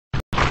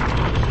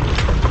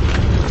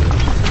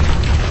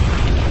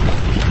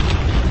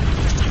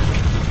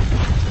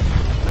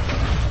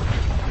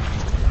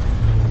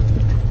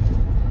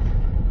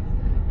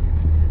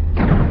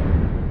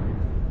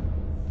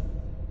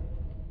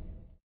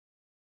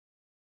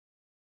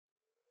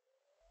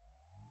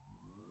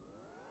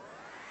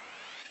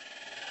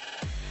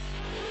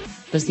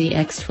The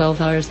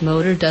ZX-12R's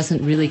motor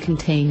doesn't really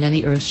contain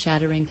any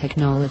earth-shattering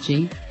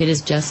technology, it is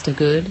just a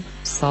good,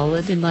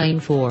 solid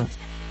inline 4.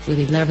 With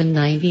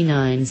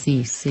 1199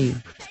 cc,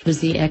 the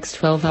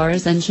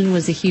ZX-12R's engine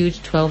was a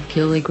huge 12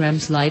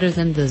 kilograms lighter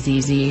than the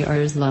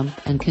ZZR's lump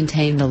and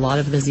contained a lot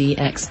of the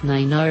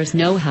ZX-9R's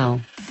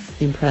know-how.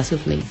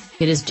 Impressively,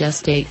 it is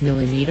just 8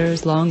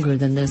 mm longer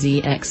than the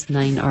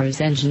ZX-9R's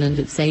engine and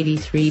it's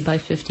 83 by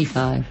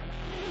 55.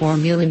 4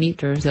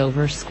 mm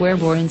over square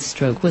bore and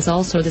stroke was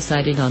also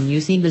decided on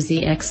using the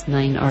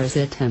ZX-9R's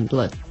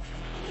template.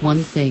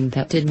 One thing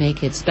that did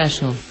make it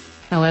special,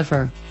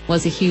 however,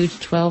 was a huge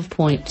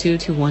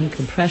 12.2:1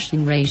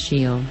 compression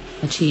ratio,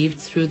 achieved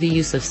through the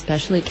use of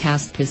specially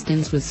cast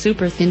pistons with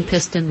super thin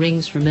piston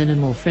rings for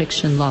minimal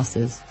friction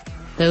losses.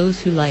 Those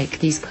who like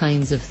these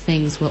kinds of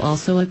things will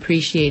also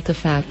appreciate the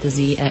fact the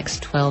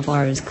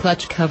ZX-12R's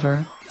clutch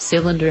cover,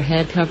 cylinder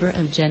head cover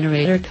and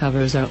generator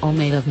covers are all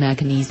made of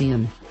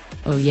magnesium.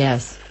 Oh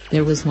yes,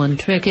 there was one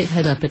trick it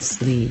had up its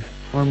sleeve,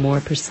 or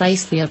more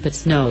precisely up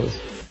its nose.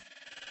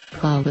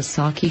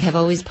 Kawasaki have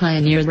always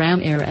pioneered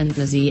ram air, and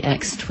the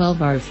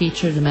ZX-12R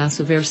featured a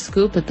massive air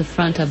scoop at the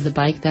front of the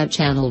bike that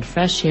channeled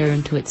fresh air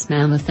into its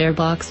mammoth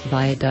airbox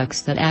via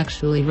ducts that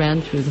actually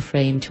ran through the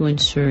frame to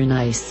ensure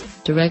nice,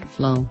 direct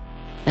flow.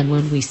 And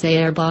when we say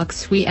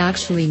airbox we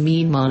actually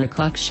mean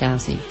monocoque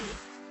chassis.